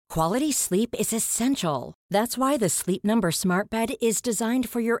Quality sleep is essential. That's why the Sleep Number Smart Bed is designed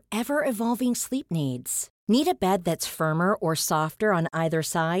for your ever-evolving sleep needs. Need a bed that's firmer or softer on either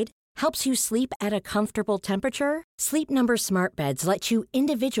side? Helps you sleep at a comfortable temperature? Sleep Number Smart Beds let you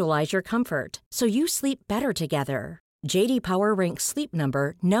individualize your comfort, so you sleep better together. J.D. Power ranks Sleep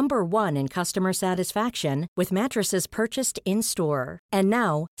Number number 1 in customer satisfaction with mattresses purchased in-store. And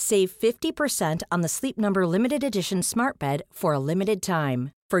now, save 50% on the Sleep Number Limited Edition Smart Bed for a limited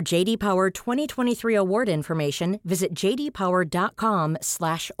time. For J.D. Power 2023 award information, visit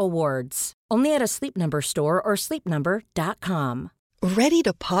jdpower.com/awards. Only at a Sleep Number store or sleepnumber.com. Ready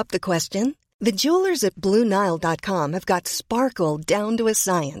to pop the question? The jewelers at BlueNile.com have got sparkle down to a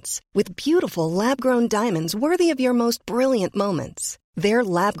science with beautiful lab-grown diamonds worthy of your most brilliant moments. Their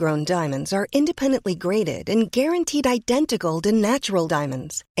lab-grown diamonds are independently graded and guaranteed identical to natural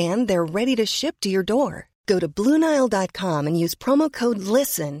diamonds, and they're ready to ship to your door. Go to BlueNile.com and use promo code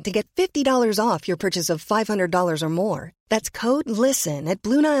LISTEN to get $50 off your purchase of $500 or more. That's code LISTEN at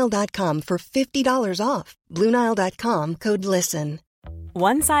BlueNile.com for $50 off. BlueNile.com, code LISTEN.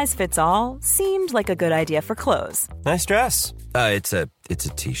 One size fits all seemed like a good idea for clothes. Nice dress. It's a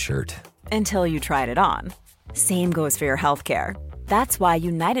t-shirt. Until you tried it on. Same goes for your healthcare. That's why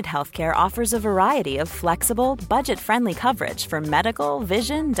United Healthcare offers a variety of flexible, budget-friendly coverage for medical,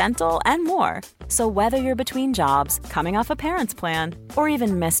 vision, dental, and more. So whether you're between jobs, coming off a parent's plan, or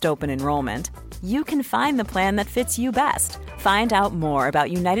even missed open enrollment, you can find the plan that fits you best. Find out more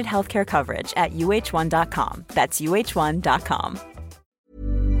about United Healthcare coverage at uh1.com. That's uh1.com.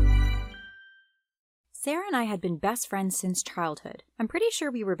 Sarah and I had been best friends since childhood. I'm pretty sure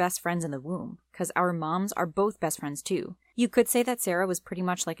we were best friends in the womb, because our moms are both best friends too. You could say that Sarah was pretty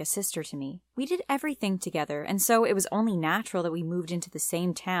much like a sister to me. We did everything together, and so it was only natural that we moved into the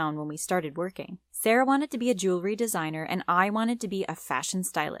same town when we started working. Sarah wanted to be a jewelry designer, and I wanted to be a fashion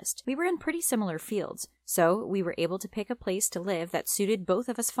stylist. We were in pretty similar fields, so we were able to pick a place to live that suited both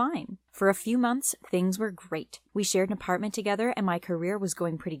of us fine. For a few months, things were great. We shared an apartment together, and my career was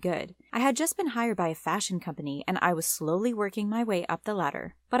going pretty good. I had just been hired by a fashion company, and I was slowly working my way up the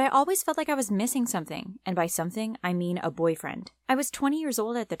ladder. But I always felt like I was missing something, and by something, I mean a boyfriend. I was 20 years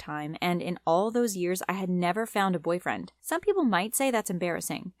old at the time, and in all those years, I had never found a boyfriend. Some people might say that's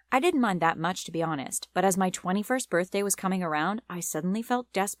embarrassing. I didn't mind that much, to be honest, but as my 21st birthday was coming around, I suddenly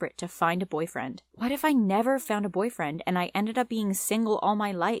felt desperate to find a boyfriend. What if I never found a boyfriend and I ended up being single all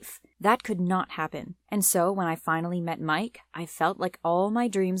my life? That could not happen. And so when I finally met Mike, I felt like all my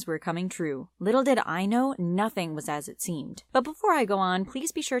dreams were coming true. Little did I know, nothing was as it seemed. But before I go on,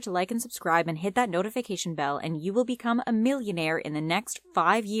 please be sure to like and subscribe and hit that notification bell, and you will become a millionaire in the next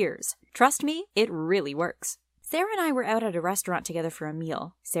 5 years. Trust me, it really works. Sarah and I were out at a restaurant together for a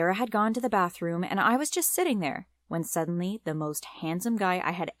meal. Sarah had gone to the bathroom, and I was just sitting there, when suddenly the most handsome guy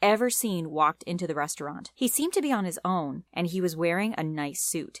I had ever seen walked into the restaurant. He seemed to be on his own, and he was wearing a nice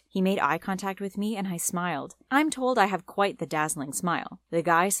suit. He made eye contact with me, and I smiled. I'm told I have quite the dazzling smile. The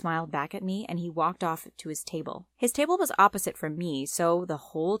guy smiled back at me, and he walked off to his table. His table was opposite from me, so the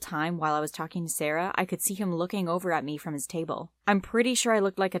whole time while I was talking to Sarah, I could see him looking over at me from his table. I'm pretty sure I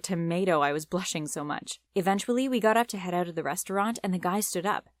looked like a tomato. I was blushing so much. Eventually, we got up to head out of the restaurant, and the guy stood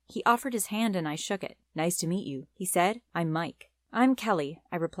up. He offered his hand, and I shook it. "Nice to meet you," he said. "I'm Mike." "I'm Kelly,"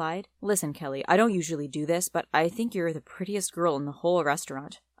 I replied. "Listen, Kelly, I don't usually do this, but I think you're the prettiest girl in the whole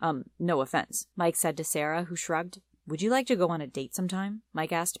restaurant. No offense," Mike said to Sarah, who shrugged. "Would you like to go on a date sometime?"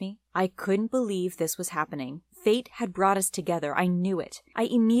 Mike asked me. I couldn't believe this was happening. Fate had brought us together. I knew it. I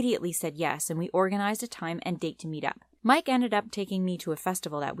immediately said yes, and we organized a time and date to meet up. Mike ended up taking me to a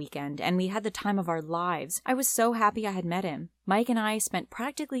festival that weekend, and we had the time of our lives. I was so happy I had met him. Mike and I spent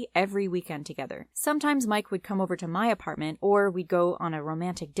practically every weekend together. Sometimes Mike would come over to my apartment, or we'd go on a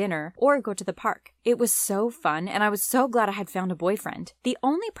romantic dinner, or go to the park. It was so fun, and I was so glad I had found a boyfriend. The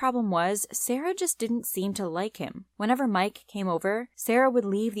only problem was, Sarah just didn't seem to like him. Whenever Mike came over, Sarah would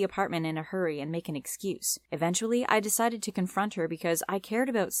leave the apartment in a hurry and make an excuse. Eventually, I decided to confront her because I cared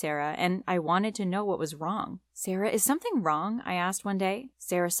about Sarah, and I wanted to know what was wrong. "Sarah, is something wrong?" I asked one day.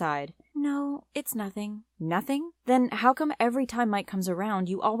 Sarah sighed. "No, it's nothing." "Nothing? Then how come every time Mike comes around,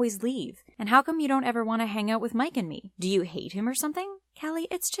 you always leave? And how come you don't ever want to hang out with Mike and me? Do you hate him or something?" "Kelly,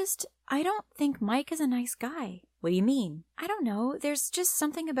 it's just, I don't think Mike is a nice guy." "What do you mean?" "I don't know. There's just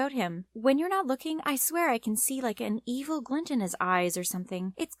something about him. When you're not looking, I swear I can see like an evil glint in his eyes or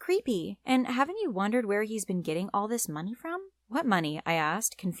something. It's creepy. And haven't you wondered where he's been getting all this money from?" "What money?" I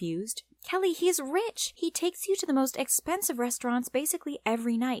asked, confused. Kelly, he's rich. He takes you to the most expensive restaurants basically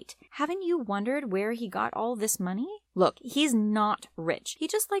every night. Haven't you wondered where he got all this money? Look, he's not rich. He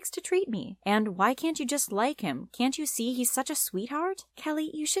just likes to treat me. And why can't you just like him? Can't you see he's such a sweetheart? Kelly,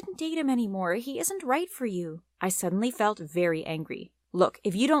 you shouldn't date him anymore. He isn't right for you. I suddenly felt very angry. Look,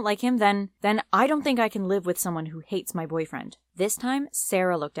 if you don't like him, then I don't think I can live with someone who hates my boyfriend. This time,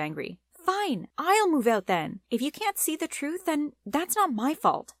 Sarah looked angry. Fine, I'll move out then. If you can't see the truth, then that's not my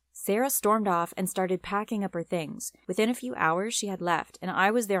fault. Sarah stormed off and started packing up her things. Within a few hours, she had left, and I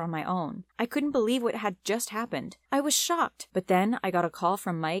was there on my own. I couldn't believe what had just happened. I was shocked. But then I got a call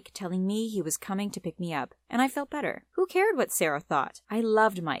from Mike telling me he was coming to pick me up, and I felt better. Who cared what Sarah thought? I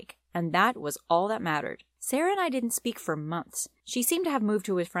loved Mike, and that was all that mattered. Sarah and I didn't speak for months. She seemed to have moved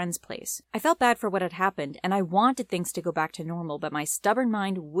to a friend's place. I felt bad for what had happened, and I wanted things to go back to normal, but my stubborn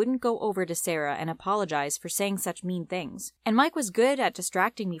mind wouldn't go over to Sarah and apologize for saying such mean things. And Mike was good at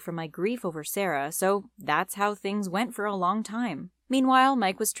distracting me from my grief over Sarah, so that's how things went for a long time. Meanwhile,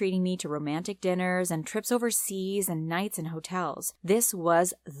 Mike was treating me to romantic dinners and trips overseas and nights in hotels. This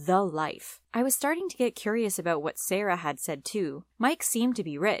was the life. I was starting to get curious about what Sarah had said too. Mike seemed to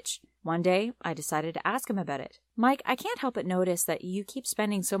be rich. One day, I decided to ask him about it. Mike, I can't help but notice that you keep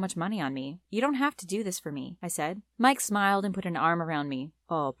spending so much money on me. You don't have to do this for me, I said. Mike smiled and put an arm around me.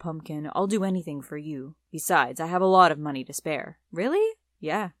 Oh, pumpkin, I'll do anything for you. Besides, I have a lot of money to spare. Really?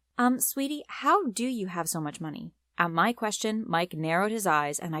 Yeah. Sweetie, how do you have so much money? At my question, Mike narrowed his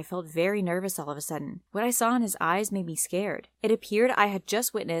eyes, and I felt very nervous all of a sudden. What I saw in his eyes made me scared. It appeared I had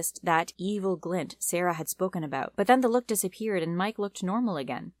just witnessed that evil glint Sarah had spoken about, but then the look disappeared and Mike looked normal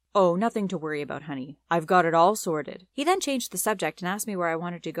again. Oh, nothing to worry about, honey. I've got it all sorted. He then changed the subject and asked me where I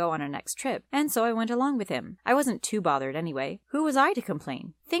wanted to go on our next trip, and so I went along with him. I wasn't too bothered anyway. Who was I to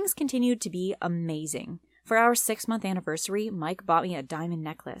complain? Things continued to be amazing. For our 6-month anniversary, Mike bought me a diamond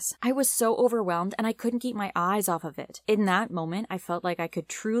necklace. I was so overwhelmed and I couldn't keep my eyes off of it. In that moment, I felt like I could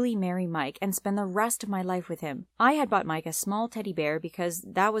truly marry Mike and spend the rest of my life with him. I had bought Mike a small teddy bear because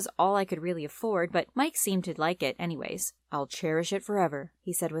that was all I could really afford, but Mike seemed to like it anyways. I'll cherish it forever,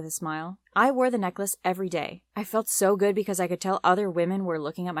 he said with a smile. I wore the necklace every day. I felt so good because I could tell other women were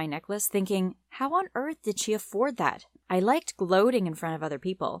looking at my necklace thinking, how on earth did she afford that? I liked gloating in front of other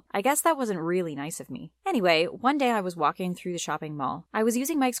people. I guess that wasn't really nice of me. Anyway, one day I was walking through the shopping mall. I was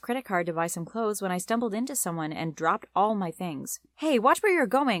using Mike's credit card to buy some clothes when I stumbled into someone and dropped all my things. Hey, watch where you're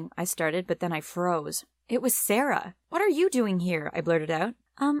going, I started, but then I froze. It was Sarah. What are you doing here? I blurted out.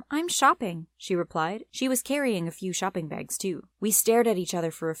 I'm shopping, she replied. She was carrying a few shopping bags, too. We stared at each other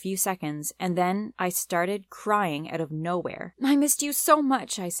for a few seconds, and then I started crying out of nowhere. I missed you so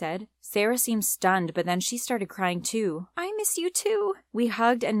much, I said. Sarah seemed stunned, but then she started crying, too. I miss you, too. We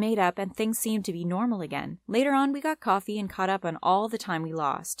hugged and made up, and things seemed to be normal again. Later on, we got coffee and caught up on all the time we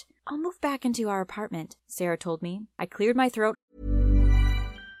lost. I'll move back into our apartment, Sarah told me. I cleared my throat.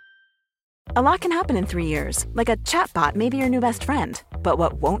 A lot can happen in 3 years, like a chatbot may be your new best friend. But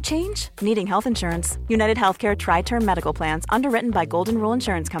what won't change? Needing health insurance. United Healthcare Tri-Term Medical Plans, underwritten by Golden Rule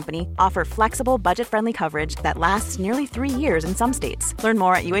Insurance Company, offer flexible, budget-friendly coverage that lasts nearly 3 years in some states. Learn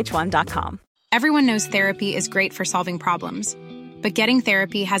more at uh1.com. Everyone knows therapy is great for solving problems. But getting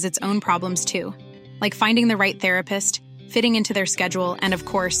therapy has its own problems too. Like finding the right therapist, fitting into their schedule, and of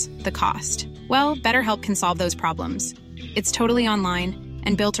course, the cost. Well, BetterHelp can solve those problems. It's totally online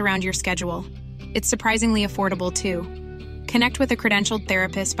and built around your schedule. It's surprisingly affordable, too. Connect with a credentialed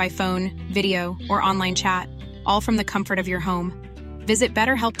therapist by phone, video, or online chat, all from the comfort of your home. Visit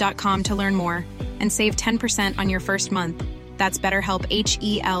BetterHelp.com to learn more and save 10% on your first month. That's BetterHelp,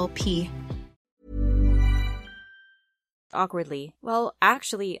 H-E-L-P. Awkwardly. Well,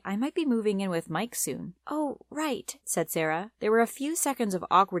 actually, I might be moving in with Mike soon. Oh, right, said Sarah. There were a few seconds of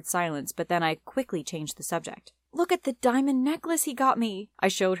awkward silence, but then I quickly changed the subject. Look at the diamond necklace he got me. I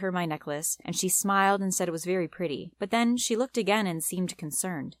showed her my necklace, and she smiled and said it was very pretty. But then she looked again and seemed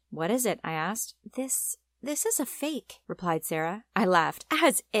concerned. What is it? I asked. This is a fake, replied Sarah. I laughed.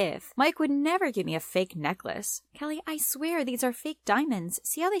 As if. Mike would never give me a fake necklace. Kelly, I swear these are fake diamonds.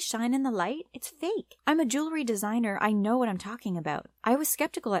 See how they shine in the light? It's fake. I'm a jewelry designer. I know what I'm talking about. I was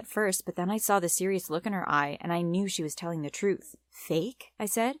skeptical at first, but then I saw the serious look in her eye, and I knew she was telling the truth. Fake? I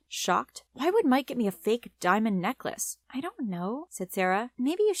said, shocked. Why would Mike get me a fake diamond necklace? I don't know, said Sarah.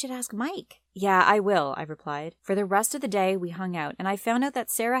 Maybe you should ask Mike. Yeah, I will, I replied. For the rest of the day, we hung out, and I found out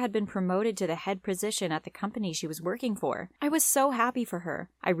that Sarah had been promoted to the head position at the company she was working for. I was so happy for her.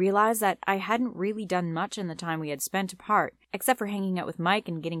 I realized that I hadn't really done much in the time we had spent apart, except for hanging out with Mike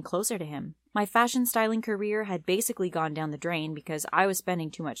and getting closer to him. My fashion styling career had basically gone down the drain because I was spending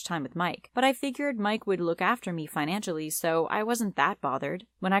too much time with Mike, but I figured Mike would look after me financially, so I wasn't that bothered.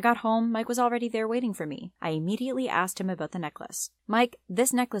 When I got home, Mike was already there waiting for me. I immediately asked him about the necklace. "Mike,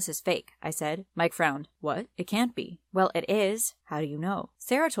 this necklace is fake," I said. Mike frowned. "What? It can't be." "Well, it is." "How do you know?"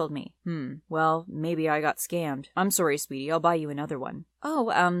 "Sarah told me." Well, maybe I got scammed. I'm sorry, sweetie, I'll buy you another one."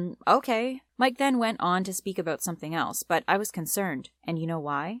 "Oh, okay." Mike then went on to speak about something else, but I was concerned. And you know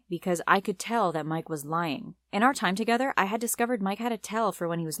why? Because I could tell that Mike was lying. In our time together, I had discovered Mike had a tell for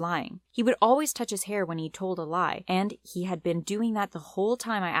when he was lying. He would always touch his hair when he told a lie, and he had been doing that the whole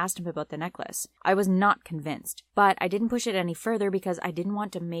time I asked him about the necklace. I was not convinced, but I didn't push it any further because I didn't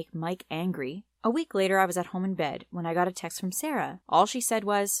want to make Mike angry. A week later, I was at home in bed when I got a text from Sarah. All she said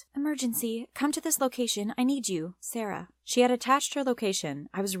was, "Emergency, come to this location, I need you, Sarah." She had attached her location.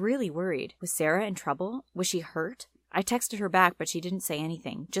 I was really worried. Was Sarah in trouble? Was she hurt? I texted her back, but she didn't say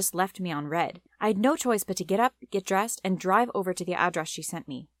anything, just left me on red. I had no choice but to get up, get dressed, and drive over to the address she sent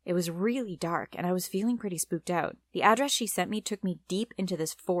me. It was really dark, and I was feeling pretty spooked out. The address she sent me took me deep into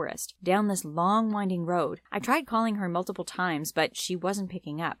this forest, down this long, winding road. I tried calling her multiple times, but she wasn't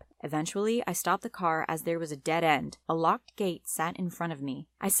picking up. Eventually, I stopped the car as there was a dead end. A locked gate sat in front of me.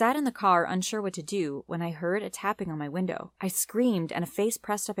 I sat in the car, unsure what to do, when I heard a tapping on my window. I screamed, and a face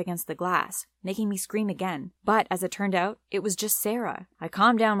pressed up against the glass, making me scream again. But as it turned out, it was just Sarah. I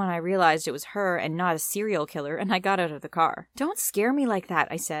calmed down when I realized it was her and not a serial killer, and I got out of the car. "Don't scare me like that,"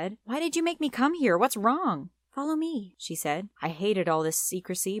 I said. "Why did you make me come here? What's wrong?" "Follow me," she said. I hated all this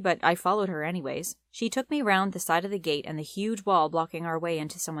secrecy, but I followed her anyways. She took me round the side of the gate and the huge wall blocking our way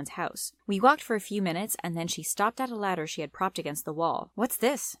into someone's house. We walked for a few minutes, and then she stopped at a ladder she had propped against the wall. "What's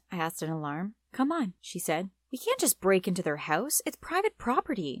this?" I asked in alarm. "Come on," she said. "We can't just break into their house. It's private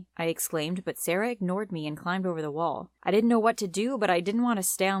property," I exclaimed, but Sarah ignored me and climbed over the wall. I didn't know what to do, but I didn't want to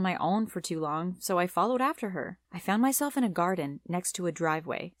stay on my own for too long, so I followed after her. I found myself in a garden next to a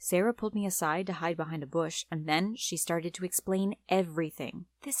driveway. Sarah pulled me aside to hide behind a bush, and then she started to explain everything.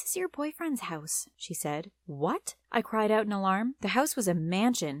 "This is your boyfriend's house," she said. "What?" I cried out in alarm. The house was a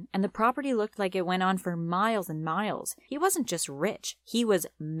mansion, and the property looked like it went on for miles and miles. He wasn't just rich, he was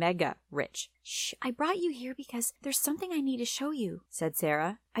mega rich. "Shh, I brought you here because there's something I need to show you," said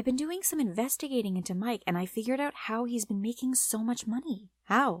Sarah. "I've been doing some investigating into Mike, and I figured out how he's been making so much money."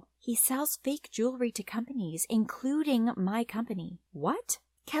 "How?" "He sells fake jewelry to companies, including my company." "What?"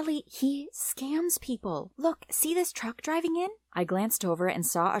 "Kelly, he scams people. Look, see this truck driving in?" I glanced over and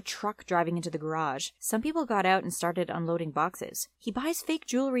saw a truck driving into the garage. Some people got out and started unloading boxes. "He buys fake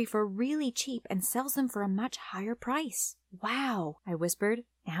jewelry for really cheap and sells them for a much higher price." "Wow," I whispered.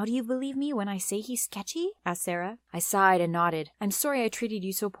 "Now do you believe me when I say he's sketchy?" asked Sarah. I sighed and nodded. "I'm sorry I treated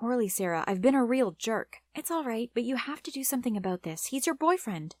you so poorly, Sarah. I've been a real jerk." "It's all right, but you have to do something about this. He's your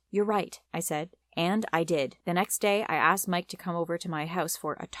boyfriend." "You're right," I said. And I did. The next day, I asked Mike to come over to my house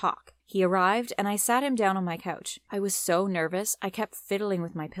for a talk. He arrived, and I sat him down on my couch. I was so nervous, I kept fiddling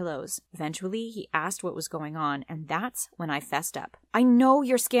with my pillows. Eventually, he asked what was going on, and that's when I fessed up. "I know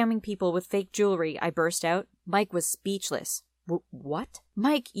you're scamming people with fake jewelry," I burst out. Mike was speechless. What?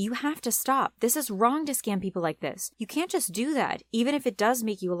 "Mike, you have to stop. This is wrong to scam people like this. You can't just do that, even if it does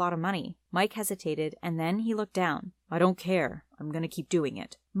make you a lot of money." Mike hesitated, and then he looked down. "I don't care. I'm going to keep doing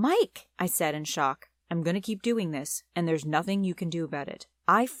it." "Mike," I said in shock. "I'm going to keep doing this, and there's nothing you can do about it."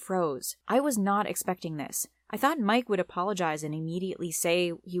 I froze. I was not expecting this. I thought Mike would apologize and immediately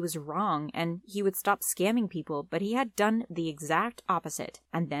say he was wrong and he would stop scamming people, but he had done the exact opposite.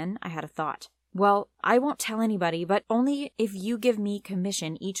 And then I had a thought. "Well, I won't tell anybody, but only if you give me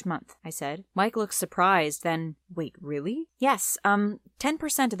commission each month," I said. Mike looked surprised, then, "Wait, really?" "Yes,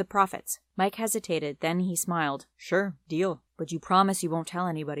 10% of the profits." Mike hesitated, then he smiled. "Sure, deal. But you promise you won't tell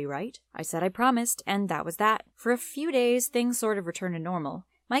anybody, right?" I said I promised, and that was that. For a few days, things sort of returned to normal.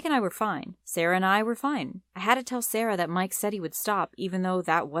 Mike and I were fine. Sarah and I were fine. I had to tell Sarah that Mike said he would stop, even though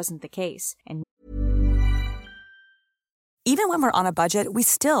that wasn't the case. And even when we're on a budget, we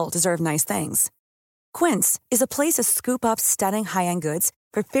still deserve nice things. Quince is a place to scoop up stunning high-end goods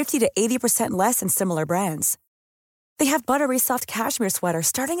for 50 to 80% less than similar brands. They have buttery soft cashmere sweaters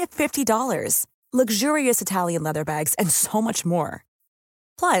starting at $50, luxurious Italian leather bags, and so much more.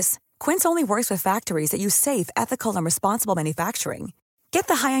 Plus, Quince only works with factories that use safe, ethical, and responsible manufacturing. Get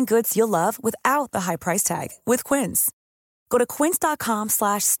the high-end goods you'll love without the high price tag with Quince. Go to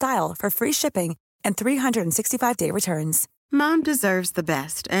quince.com/style for free shipping and 365-day returns. Mom deserves the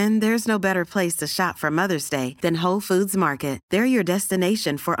best, and there's no better place to shop for Mother's Day than Whole Foods Market. They're your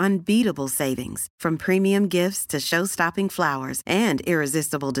destination for unbeatable savings, from premium gifts to show-stopping flowers and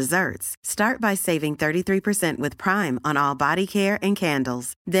irresistible desserts. Start by saving 33% with Prime on all body care and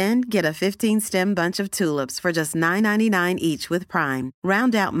candles. Then get a 15-stem bunch of tulips for just $9.99 each with Prime.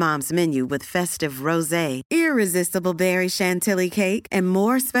 Round out Mom's menu with festive rosé, irresistible berry chantilly cake, and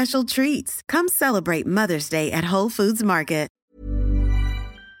more special treats. Come celebrate Mother's Day at Whole Foods Market.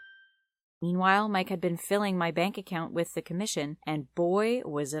 Meanwhile, Mike had been filling my bank account with the commission, and boy,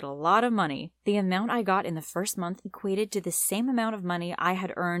 was it a lot of money. The amount I got in the first month equated to the same amount of money I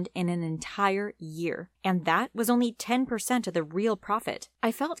had earned in an entire year. And that was only 10% of the real profit.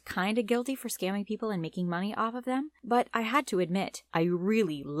 I felt kinda guilty for scamming people and making money off of them, but I had to admit, I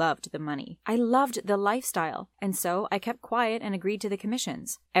really loved the money. I loved the lifestyle, and so I kept quiet and agreed to the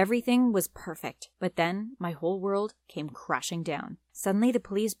commissions. Everything was perfect, but then my whole world came crashing down. Suddenly, the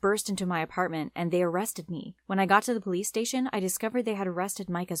police burst into my apartment and they arrested me. When I got to the police station, I discovered they had arrested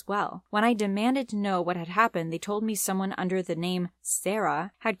Mike as well. When I demanded to know what had happened, they told me someone under the name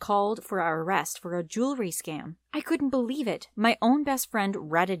Sarah had called for our arrest for a jewelry scam. I couldn't believe it. My own best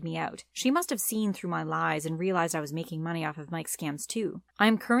friend ratted me out. She must have seen through my lies and realized I was making money off of Mike's scams too. I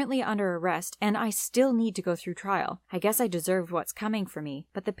am currently under arrest and I still need to go through trial. I guess I deserved what's coming for me,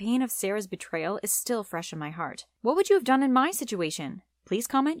 but the pain of Sarah's betrayal is still fresh in my heart. What would you have done in my situation? Please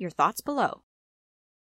comment your thoughts below.